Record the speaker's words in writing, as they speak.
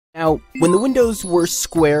Now, when the windows were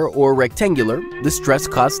square or rectangular, the stress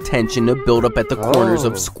caused tension to build up at the corners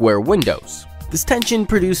of square windows. This tension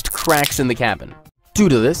produced cracks in the cabin. Due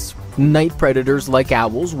to this, night predators like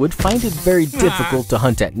owls would find it very difficult to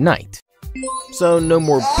hunt at night. So no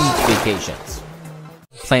more beach vacations.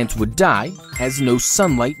 Plants would die, as no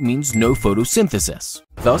sunlight means no photosynthesis.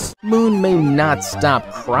 Thus, Moon may not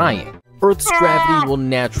stop crying. Earth's gravity will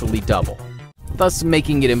naturally double, thus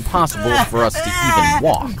making it impossible for us to even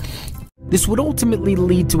walk. This would ultimately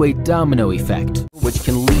lead to a domino effect, which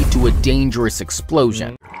can lead to a dangerous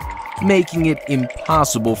explosion, making it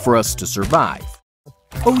impossible for us to survive.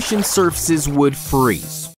 Ocean surfaces would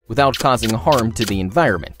freeze, without causing harm to the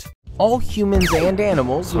environment. All humans and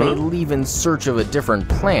animals may leave in search of a different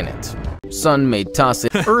planet. Sun may toss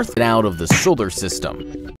Earth out of the solar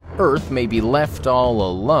system. Earth may be left all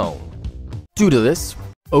alone. Due to this,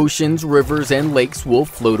 oceans, rivers, and lakes will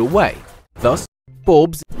float away. Thus,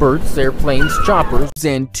 bulbs, birds, airplanes, choppers,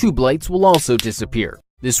 and tube lights will also disappear.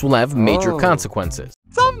 This will have major consequences.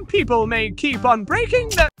 Some people may keep on breaking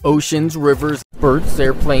the oceans, rivers, birds,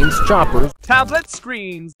 airplanes, choppers, tablet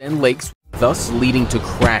screens, and lakes, thus leading to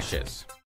crashes.